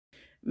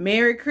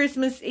Merry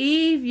Christmas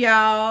Eve,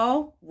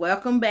 y'all.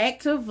 Welcome back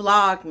to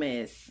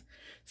Vlogmas.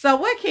 So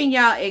what can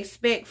y'all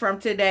expect from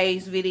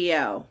today's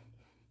video?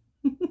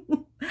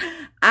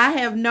 I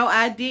have no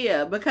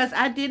idea because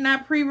I did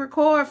not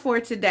pre-record for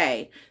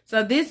today.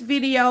 So this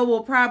video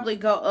will probably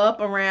go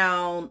up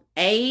around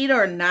 8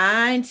 or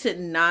 9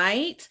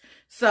 tonight.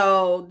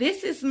 So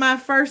this is my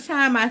first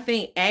time, I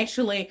think,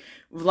 actually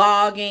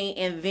vlogging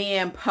and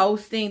then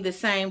posting the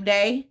same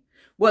day.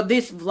 Well,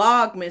 this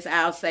Vlogmas,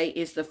 I'll say,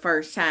 is the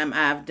first time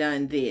I've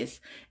done this.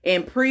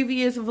 In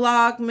previous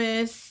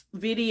Vlogmas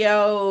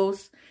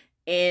videos,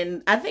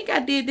 and I think I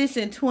did this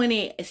in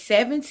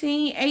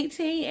 2017,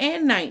 18,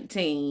 and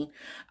 19.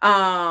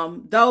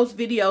 Those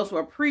videos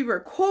were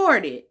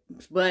pre-recorded,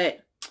 but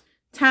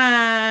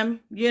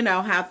time, you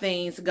know how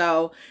things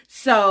go.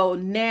 So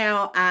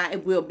now I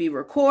will be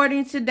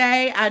recording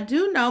today. I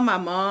do know my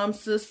mom,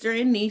 sister,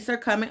 and niece are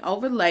coming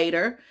over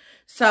later.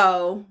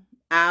 So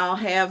I'll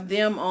have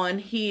them on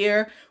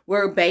here.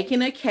 We're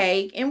baking a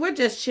cake and we're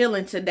just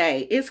chilling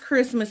today. It's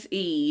Christmas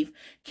Eve.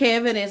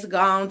 Kevin is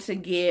gone to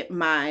get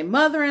my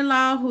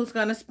mother-in-law who's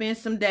going to spend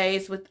some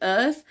days with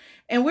us.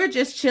 And we're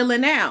just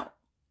chilling out.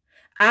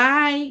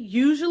 I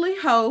usually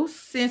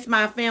host since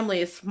my family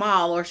is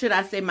small, or should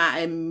I say my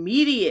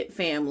immediate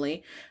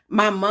family.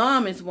 My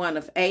mom is one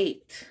of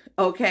 8.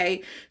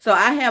 Okay. So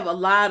I have a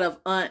lot of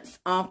aunts,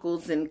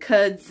 uncles, and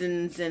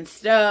cousins and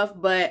stuff,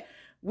 but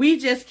we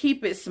just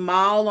keep it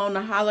small on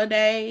the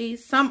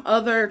holidays. Some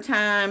other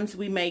times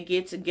we may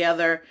get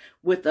together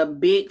with a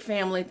big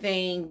family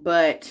thing,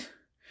 but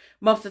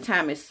most of the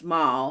time it's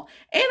small.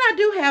 And I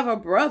do have a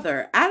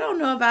brother. I don't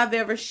know if I've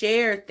ever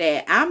shared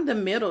that. I'm the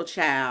middle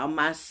child.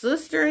 My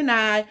sister and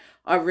I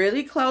are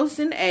really close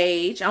in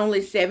age,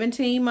 only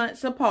 17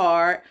 months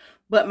apart.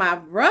 But my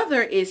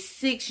brother is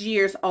 6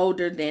 years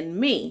older than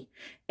me.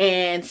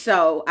 And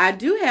so I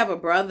do have a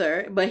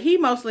brother, but he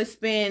mostly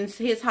spends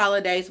his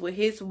holidays with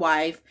his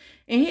wife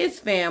and his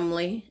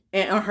family,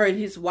 and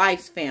his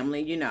wife's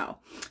family, you know,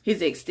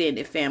 his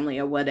extended family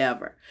or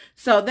whatever.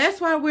 So that's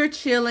why we're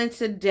chilling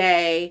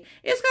today.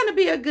 It's going to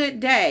be a good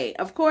day.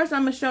 Of course,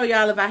 I'm going to show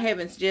y'all, if I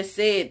haven't just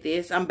said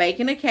this, I'm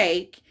baking a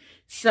cake.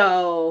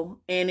 So,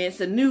 and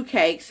it's a new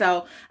cake.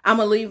 So I'm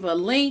going to leave a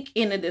link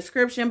in the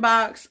description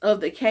box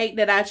of the cake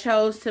that I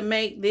chose to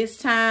make this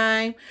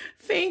time.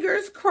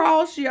 Fingers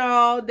crossed,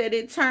 y'all, that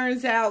it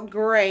turns out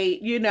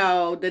great. You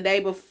know, the day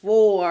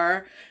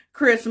before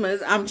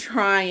Christmas, I'm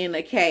trying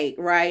a cake,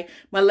 right?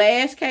 My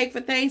last cake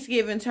for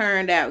Thanksgiving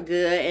turned out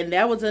good, and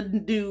that was a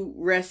new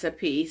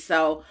recipe.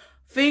 So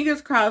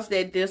fingers crossed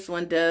that this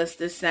one does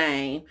the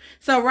same.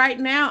 So right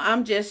now,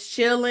 I'm just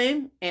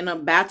chilling and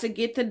I'm about to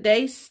get the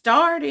day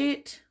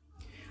started.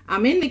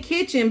 I'm in the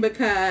kitchen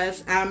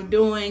because I'm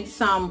doing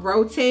some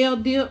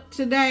rotel dip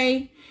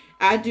today.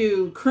 I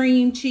do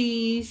cream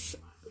cheese,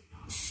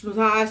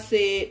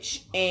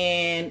 sausage,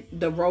 and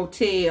the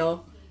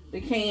rotel.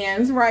 The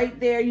cans right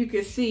there, you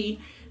can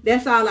see.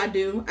 That's all I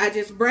do. I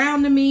just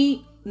brown the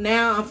meat.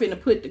 Now I'm finna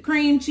put the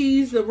cream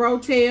cheese, the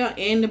rotel,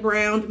 and the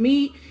browned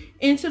meat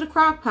into the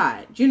crock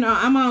pot. You know,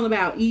 I'm all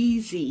about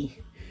easy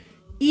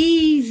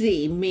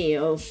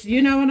meals.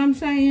 You know what I'm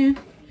saying?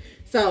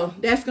 So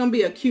that's going to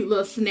be a cute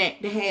little snack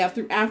to have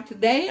throughout the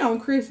day on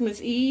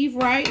Christmas Eve,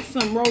 right?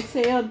 Some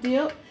rotel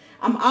dip.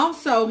 I'm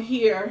also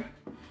here.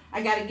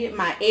 I got to get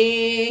my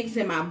eggs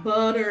and my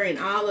butter and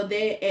all of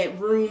that at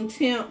room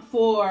temp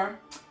for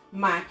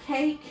my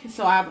cake.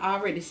 So I've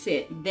already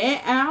set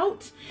that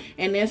out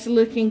and that's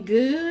looking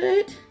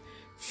good.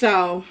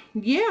 So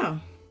yeah,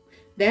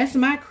 that's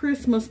my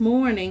Christmas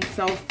morning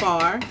so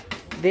far.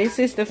 This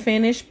is the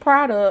finished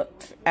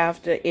product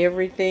after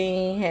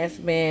everything has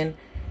been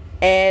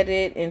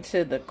added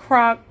into the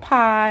crock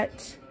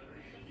pot.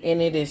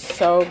 And it is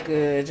so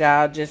good,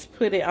 y'all. Just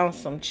put it on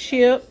some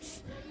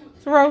chips.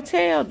 It's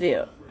rotel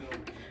dip.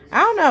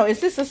 I don't know. Is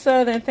this a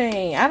southern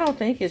thing? I don't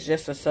think it's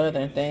just a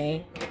southern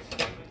thing.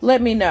 Let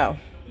me know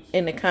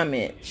in the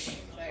comments.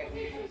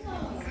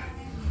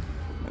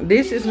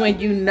 This is when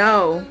you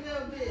know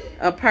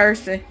a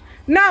person.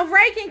 No,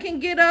 Reagan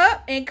can get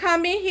up and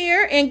come in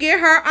here and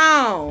get her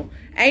own.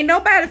 Ain't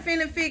nobody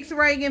finna fix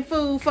Reagan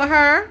food for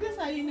her. That's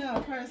how you know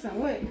a person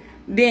what?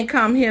 Then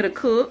come here to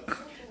cook.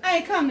 I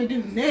ain't come to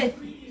do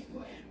nothing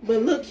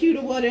but look cute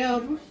or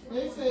whatever.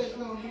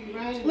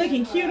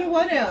 Looking cute or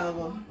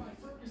whatever.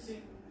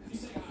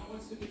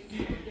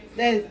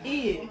 That's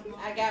it.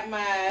 I got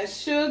my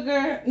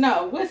sugar.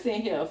 No, what's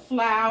in here?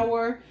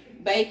 Flour,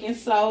 baking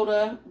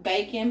soda,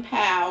 baking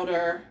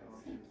powder,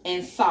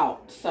 and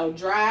salt. So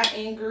dry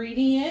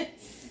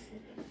ingredients.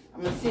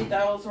 I'm going to sit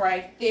those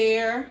right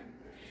there.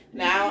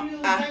 Now,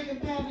 I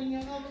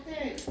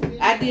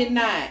did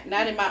not.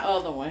 Not in my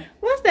other one.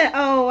 What's that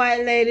old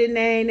white lady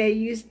name they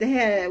used to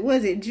have?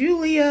 Was it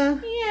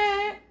Julia?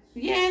 Yeah.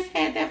 Yes,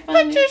 had that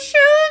funny. Put your sugar?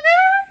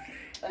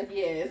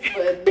 Yes,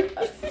 but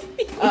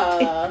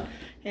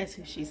that's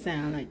who she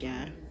sound like,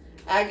 y'all.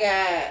 I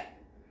got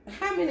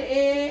how many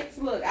eggs?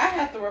 Look, I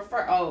have to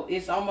refer. Oh,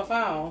 it's on my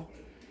phone.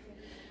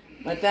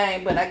 my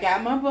thing. But I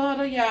got my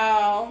butter,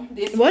 y'all.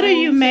 This What are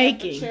you room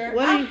making? temperature.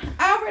 What are you...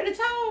 I already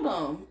told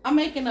them. I'm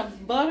making a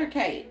butter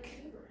cake.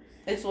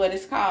 That's what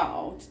it's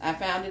called. I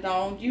found it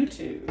on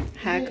YouTube.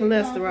 High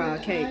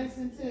cholesterol cake.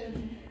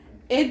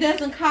 It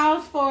doesn't call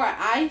for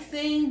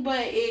icing,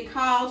 but it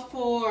calls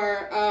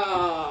for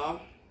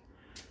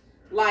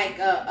like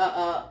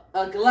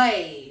a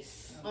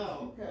glaze.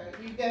 Oh, okay.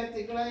 You got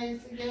the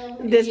glaze together?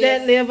 Does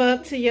Yes. that live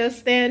up to your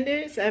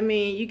standards? I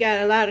mean, you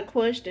got a lot of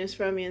questions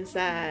from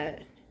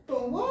inside.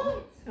 For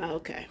what?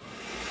 Okay.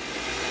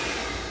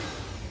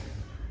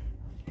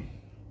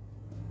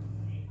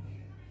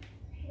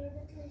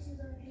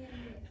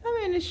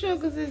 How many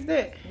sugars is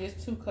that?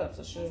 There's 2 cups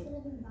of sugar.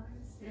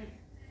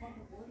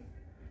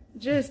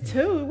 Just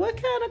 2? What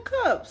kind of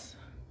cups?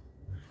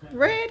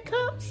 Red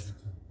cups?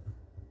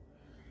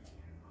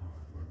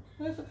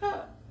 There's a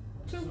cup.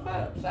 2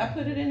 cups. I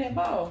put it in that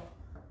bowl.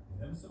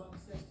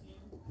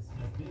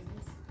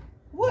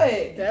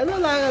 What? That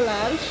look like a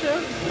lot of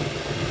sugar.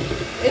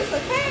 It's a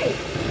cake.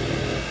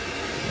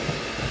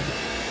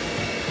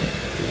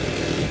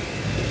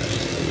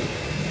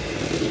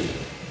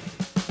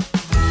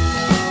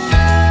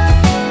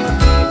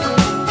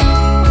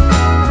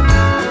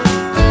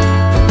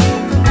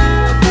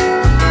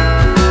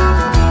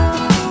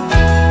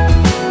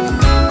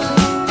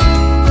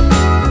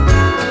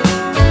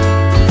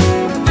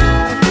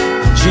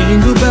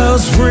 Jingle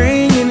bells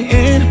ringing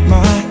in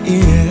my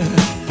ear.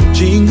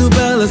 Jingle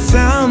bell, a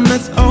sound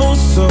that's oh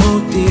so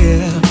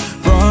dear.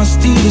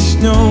 Frosty the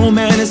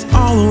snowman is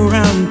all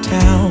around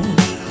town.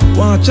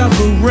 Watch out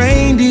for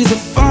reindeers are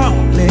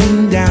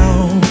falling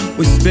down.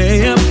 We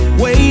stay up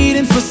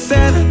waiting for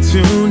Santa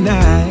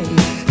tonight.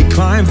 He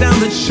climbs down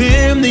the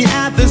chimney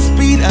at the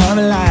speed of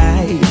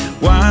light,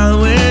 while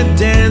we're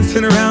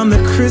dancing around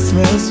the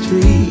Christmas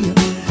tree,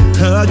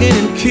 hugging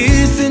and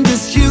kissing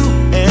just you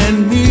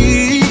and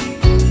me.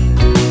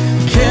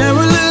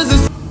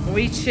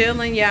 We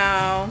chilling,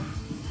 y'all.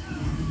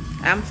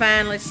 I'm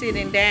finally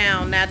sitting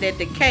down now that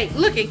the cake.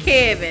 Look at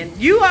Kevin.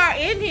 You are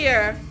in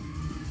here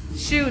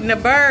shooting a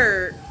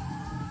bird.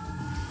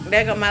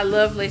 There go my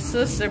lovely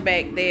sister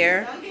back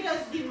there. Don't get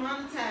us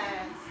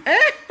demonetized.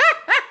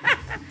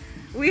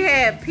 We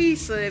had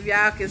pizza, if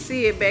y'all can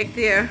see it back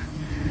there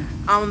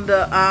on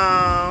the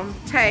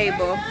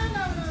table.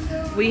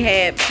 We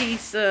had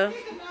pizza.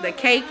 The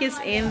cake is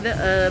in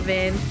the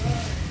oven.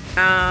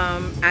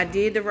 I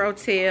did the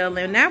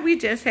rotel, and now we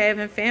just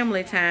having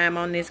family time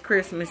on this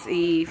Christmas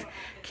Eve.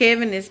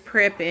 Kevin is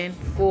prepping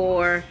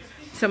for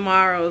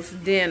tomorrow's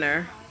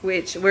dinner,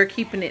 which we're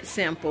keeping it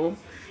simple.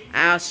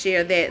 I'll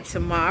share that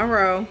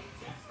tomorrow.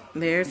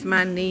 There's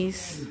my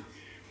niece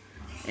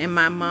and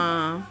my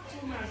mom.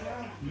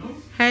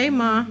 Hey,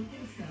 Mom.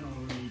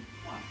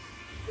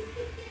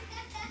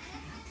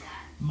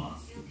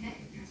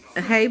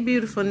 Hey,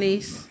 beautiful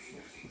niece.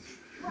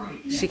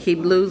 She keep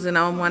losing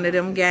on one of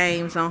them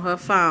games on her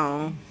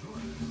phone.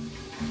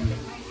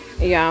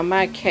 Y'all,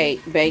 my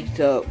cake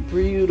baked up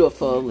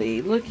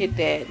beautifully. Look at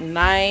that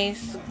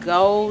nice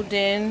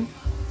golden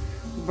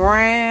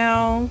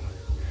brown.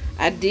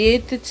 I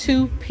did the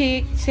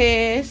toothpick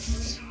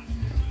test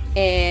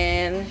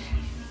and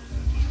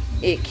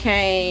it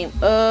came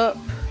up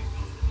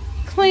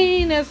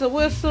clean as a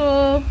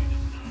whistle.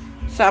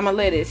 So I'm gonna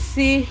let it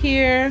sit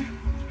here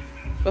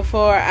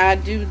before I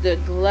do the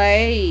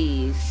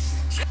glaze.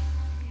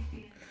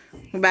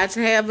 We're about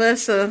to have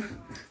us a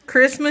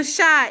Christmas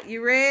shot.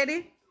 You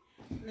ready?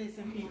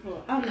 Listen,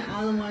 people, I'm the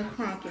only one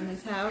crunk in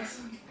this house.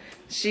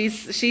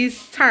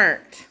 She's turned.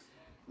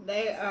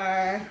 They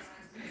are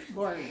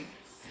boring.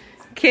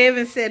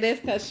 Kevin said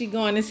that's because she's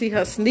going to see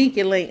her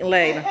sneaky link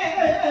later.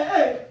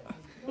 Hey.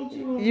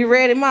 You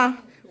ready, Mom?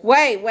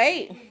 Wait.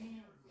 What?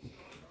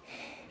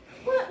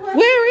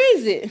 Where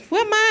is it?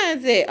 What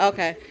mine's it?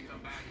 Okay.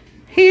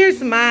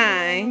 Here's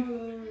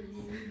mine.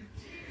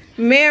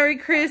 Merry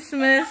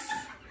Christmas,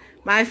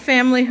 my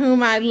family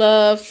whom I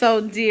love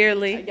so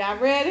dearly. Y'all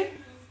ready?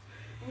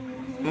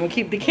 I'm going to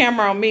keep the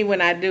camera on me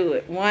when I do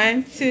it.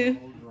 1, 2.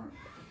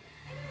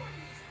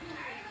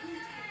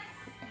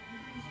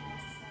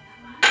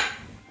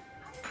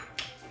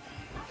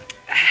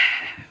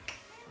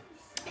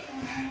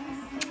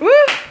 Woo!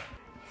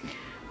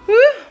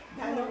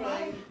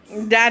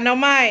 Woo!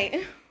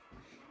 Dynamite.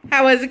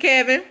 How was it,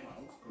 Kevin?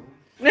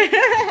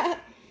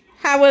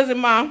 How was it,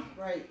 Mom?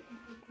 Right.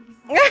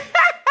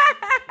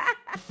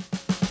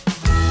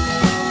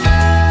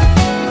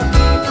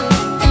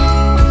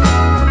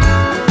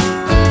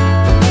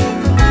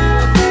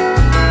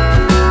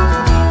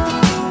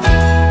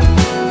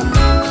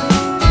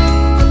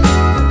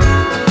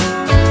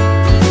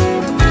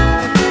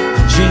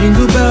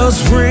 Jingle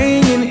bells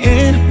ringing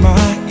in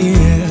my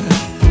ear.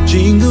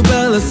 Jingle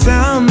bell, a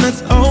sound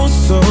that's oh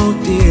so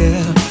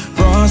dear.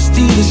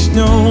 Frosty the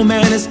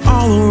snowman is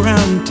all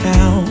around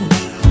town.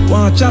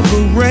 Watch out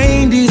for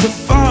reindeers are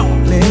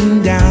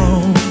falling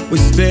down. We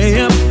stay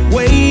up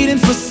waiting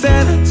for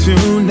Santa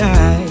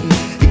tonight.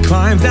 He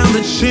climbs down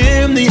the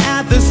chimney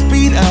at the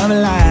speed of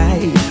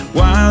light,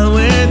 while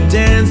we're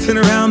dancing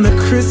around the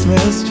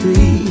Christmas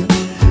tree,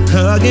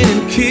 hugging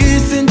and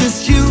kissing,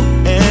 just you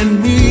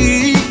and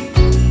me.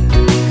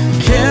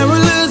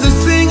 Carolers are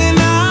singing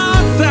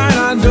outside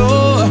our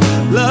door,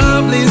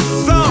 lovely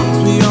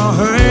songs we all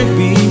heard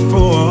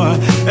before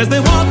as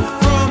they walk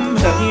from.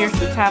 So here's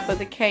the top of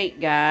the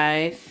cake,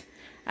 guys.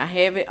 I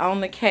have it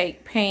on the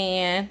cake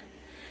pan.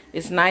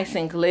 It's nice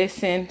and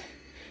glistening.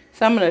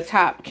 Some of the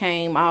top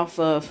came off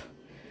of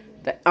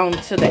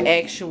onto the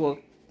actual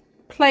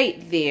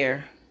plate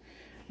there,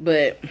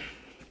 but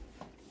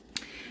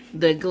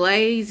the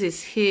glaze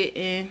is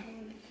hitting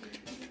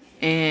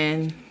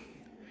and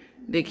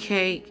the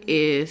cake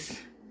is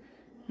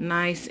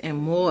nice and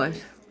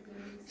moist.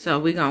 So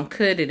we're gonna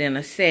cut it in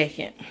a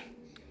second.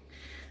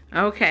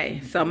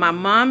 Okay, so my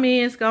mommy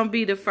is gonna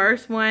be the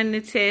first one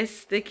to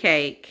test the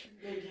cake.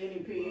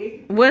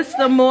 What's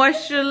the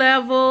moisture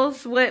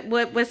levels?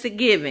 What's it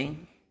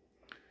giving?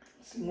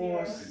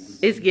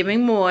 Moist. It's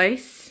giving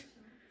moist.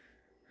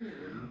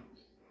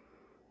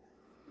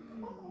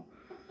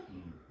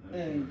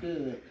 Ain't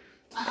good.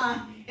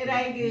 It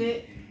ain't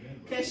good.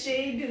 Cause she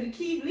ain't do the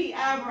Keith Lee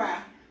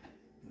eyebrow.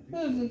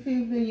 What's the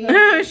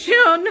feeling? She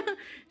don't know.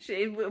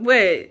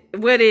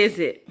 What is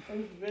it?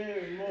 It's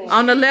very moist.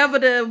 On the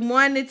level of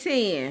 1 to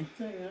 10.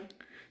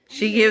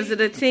 She gives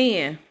it a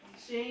 10.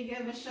 She ain't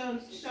gonna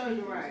show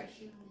you right.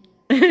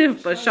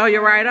 For show you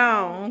right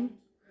on.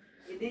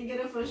 You didn't get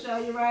it for show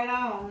you right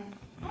on.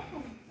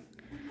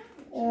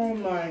 Oh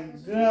my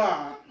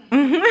God.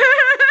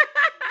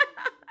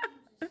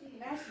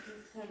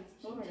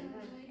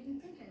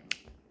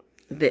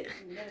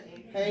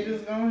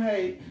 Haters gonna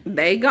hate.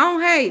 They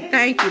gon' hate.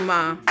 Thank you,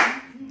 Ma.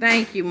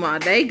 Thank you, Ma.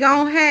 They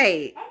gon'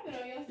 hate.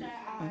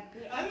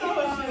 I know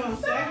what you gonna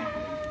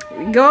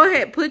say. Go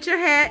ahead. Put your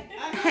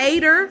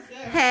hater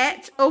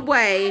hat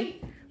away.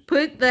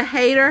 Put the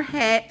hater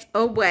hat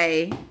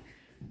away.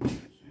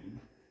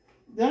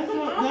 That's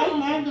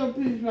my little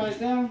piece right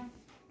there.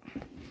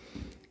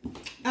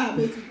 I'll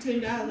bet you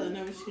 $10. I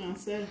know what she gonna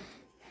say.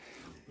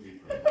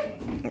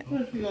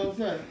 What you gonna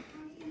say?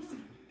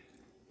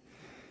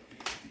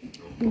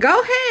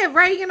 Go ahead,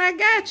 Reagan. I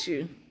got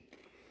you.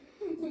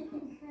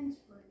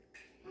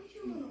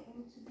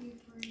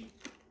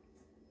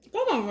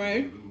 Come on,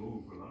 Ray.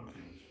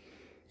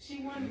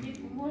 She wanted to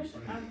get more.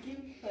 I'm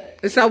giving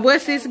her. So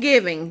what's this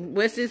giving?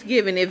 What's this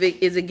giving?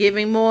 Is it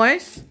giving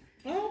moist?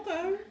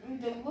 Okay.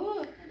 The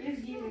look is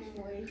giving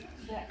moist,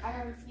 but I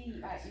don't see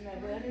no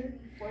butter.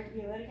 For it to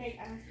be a butter cake,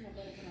 I don't see no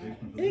butter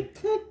tonight. It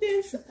cooked in.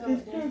 It's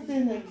cooked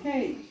in the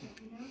cake.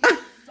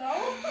 So,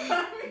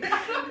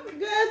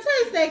 Girl,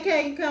 taste that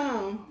cake. Come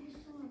on.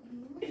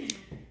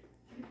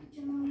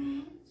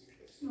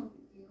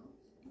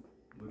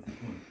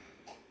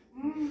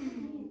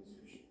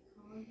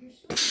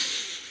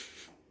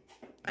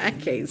 I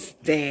can't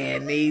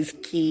stand these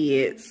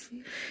kids.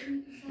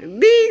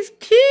 These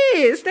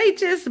kids, they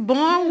just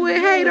born with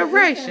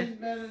hateration. It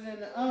tastes better than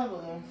the other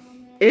one.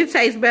 It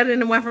tastes better than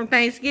the one from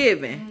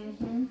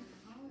Thanksgiving.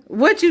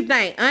 What you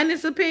think?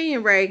 Honest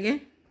opinion, Reagan.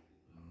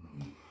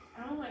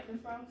 I don't like the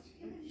frosting.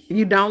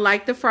 You don't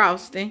like the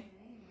frosting,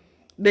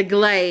 the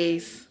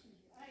glaze,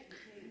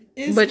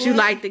 but you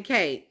like the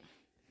cake.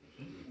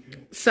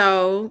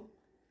 So,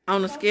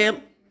 on a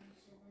scale,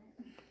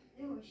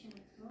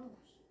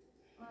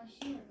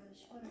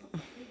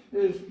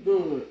 It's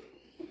good.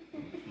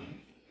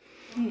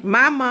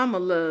 my mama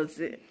loves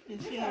it. And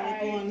she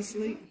already going to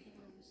sleep.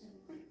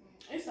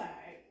 It's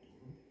alright.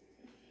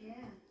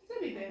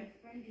 It'll be better.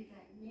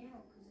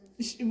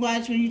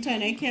 Watch when you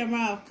turn that camera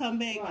off. Come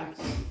back.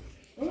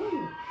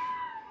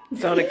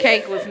 So the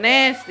cake was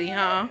nasty,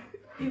 huh?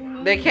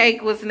 The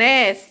cake was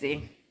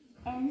nasty.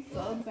 I'm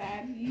so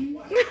tired of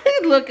you.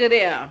 Look at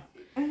there.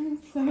 I'm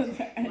so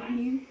tired of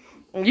you.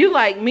 You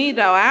like me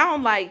though. I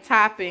don't like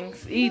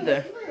toppings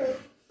either.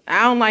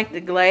 I don't like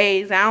the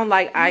glaze. I don't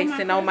like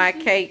icing on my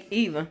cake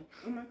either.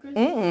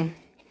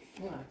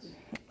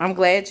 I'm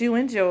glad you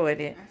enjoyed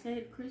it. I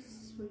said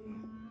Christmas for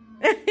you.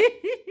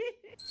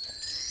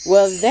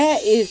 Well,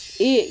 that is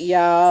it,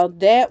 y'all.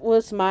 That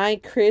was my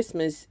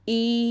Christmas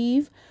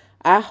Eve.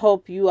 I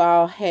hope you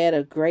all had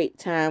a great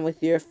time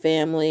with your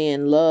family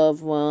and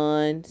loved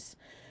ones.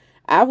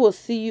 I will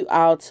see you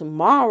all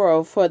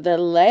tomorrow for the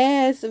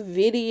last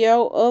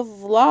video of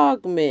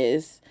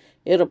Vlogmas.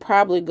 It'll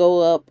probably go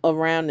up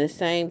around the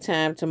same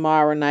time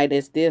tomorrow night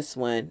as this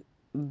one.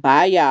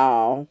 Bye,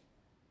 y'all.